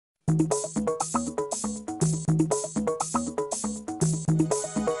Our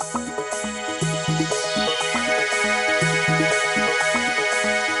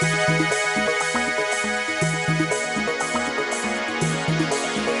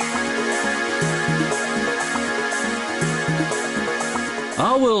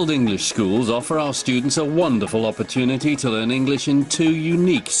World English schools offer our students a wonderful opportunity to learn English in two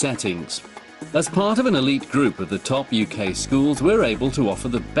unique settings. As part of an elite group of the top UK schools, we're able to offer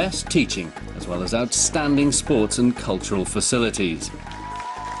the best teaching as well as outstanding sports and cultural facilities.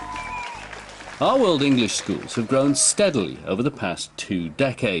 Our World English schools have grown steadily over the past 2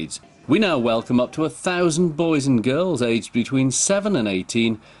 decades. We now welcome up to 1,000 boys and girls aged between 7 and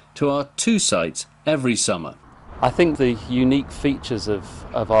 18 to our 2 sites every summer. I think the unique features of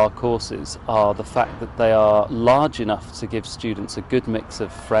our courses are the fact that they are large enough to give students a good mix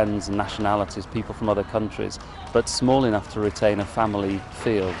of friends and nationalities, people from other countries, but small enough to retain a family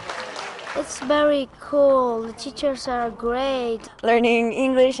feel. It's very cool. The teachers are great. Learning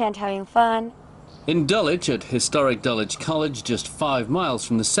English and having fun. In Dulwich, at historic Dulwich College, just 5 miles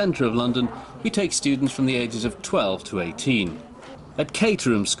from the centre of London, we take students from the ages of 12 to 18. At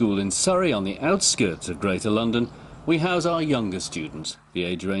Caterham School in Surrey, on the outskirts of Greater London, we house our younger students. The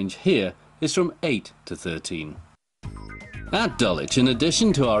age range here is from 8 to 13. At Dulwich, in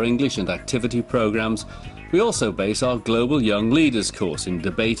addition to our English and activity programmes, we also base our Global Young Leaders course in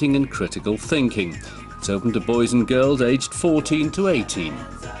debating and critical thinking. It's open to boys and girls aged 14 to 18.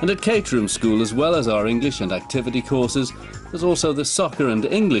 And at Caterham School, as well as our English and activity courses, there's also the Soccer and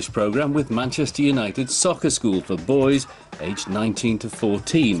English programme with Manchester United Soccer School for boys aged 19 to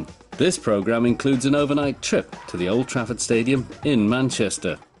 14. This programme includes an overnight trip to the Old Trafford Stadium in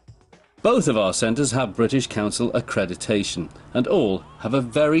Manchester. Both of our centres have British Council accreditation and all have a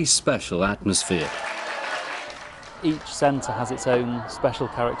very special atmosphere. Each centre has its own special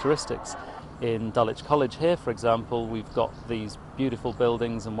characteristics. In Dulwich College here, for example, we've got these beautiful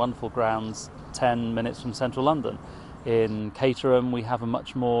buildings and wonderful grounds 10 minutes from central London. In Caterham, we have a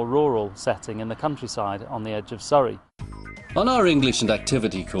much more rural setting in the countryside on the edge of Surrey. On our English and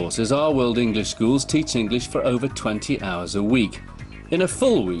activity courses, our World English schools teach English for over 20 hours a week. In a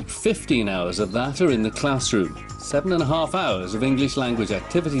full week, 15 hours of that are in the classroom, 7.5 hours of English language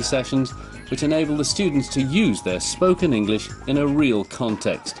activity sessions which enable the students to use their spoken English in a real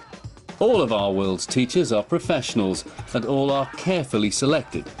context. All of our World's teachers are professionals and all are carefully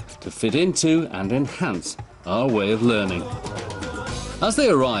selected to fit into and enhance our way of learning. As they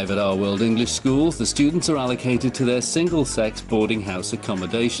arrive at our World English schools, the students are allocated to their single-sex boarding house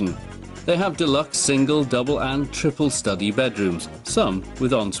accommodation. They have deluxe single, double and triple study bedrooms, some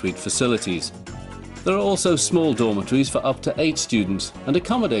with ensuite facilities. There are also small dormitories for up to 8 students, and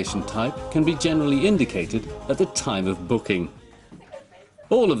accommodation type can be generally indicated at the time of booking.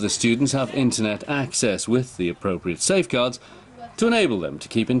 All of the students have internet access with the appropriate safeguards to enable them to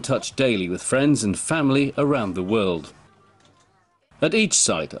keep in touch daily with friends and family around the world. At each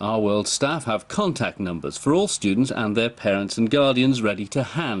site, our World staff have contact numbers for all students and their parents and guardians ready to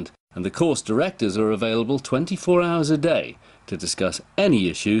hand, and the course directors are available 24 hours a day to discuss any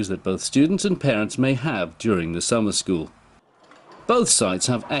issues that both students and parents may have during the summer school. Both sites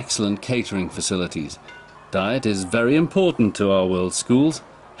have excellent catering facilities. Diet is very important to our World schools.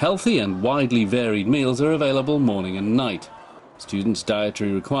 Healthy and widely varied meals are available morning and night. Students'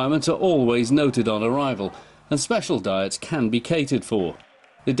 dietary requirements are always noted on arrival, and special diets can be catered for.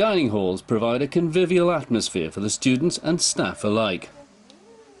 The dining halls provide a convivial atmosphere for the students and staff alike.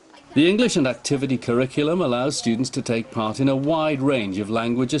 The English and activity curriculum allows students to take part in a wide range of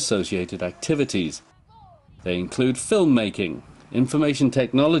language-associated activities. They include filmmaking, information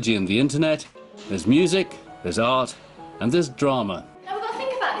technology and the internet, there's music, there's art, and there's drama. Now we've got to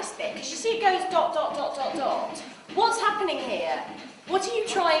think about this bit, because you see it goes dot, dot, dot, dot, dot. What's happening here? What are you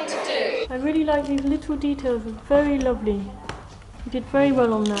trying to do? I really like these little details, it's very lovely. You did very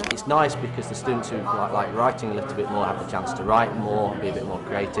well on that. It's nice because the students who like writing a little bit more have the chance to write more, be a bit more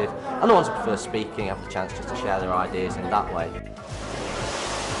creative, and the ones who prefer speaking have the chance just to share their ideas in that way.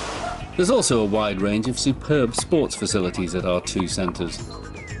 There's also a wide range of superb sports facilities at our 2 centres.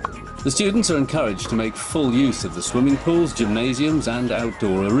 The students are encouraged to make full use of the swimming pools, gymnasiums and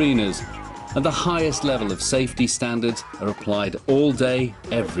outdoor arenas. And the highest level of safety standards are applied all day,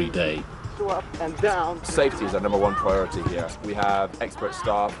 every day. Up and down. Safety is our #1 priority here. We have expert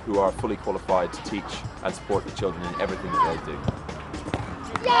staff who are fully qualified to teach and support the children in everything that they do.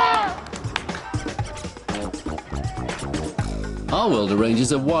 Yeah! Our World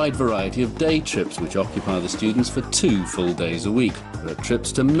arranges a wide variety of day trips which occupy the students for 2 full days a week. There are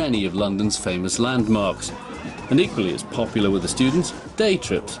trips to many of London's famous landmarks. And equally as popular with the students, day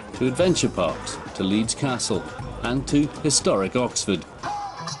trips to adventure parks, to Leeds Castle and to historic Oxford.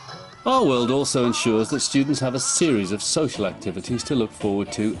 Our World also ensures that students have a series of social activities to look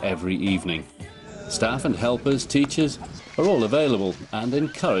forward to every evening. Staff and helpers, teachers are all available and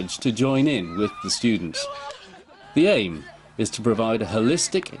encouraged to join in with the students. The aim is to provide a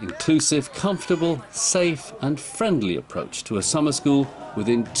holistic, inclusive, comfortable, safe and friendly approach to a summer school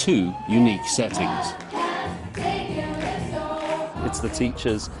within 2 unique settings. It's the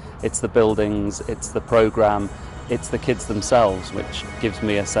teachers, it's the buildings, it's the programme, it's the kids themselves, which gives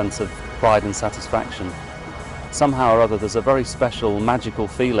me a sense of pride and satisfaction. Somehow or other there's a very special, magical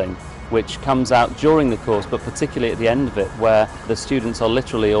feeling which comes out during the course, but particularly at the end of it, where the students are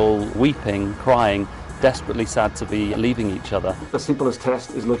literally all weeping, crying, desperately sad to be leaving each other. The simplest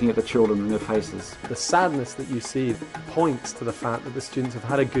test is looking at the children and their faces. The sadness that you see points to the fact that the students have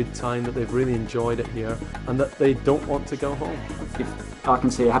had a good time, that they've really enjoyed it here, and that they don't want to go home. If I can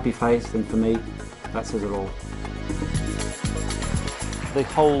see a happy face, then for me, that says it all. The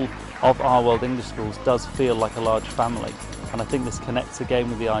whole of Our World English Schools does feel like a large family, and I think this connects again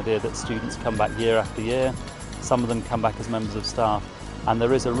with the idea that students come back year after year. Some of them come back as members of staff, and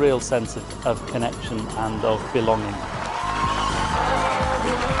there is a real sense of connection and of belonging.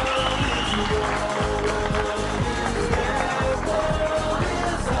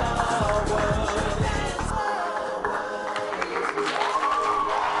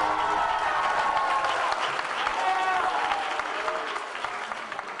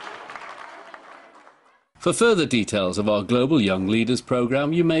 For further details of our Global Young Leaders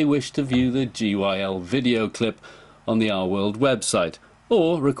programme, you may wish to view the GYL video clip on the Our World website,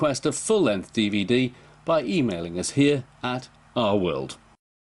 or request a full-length DVD by emailing us here at Our World.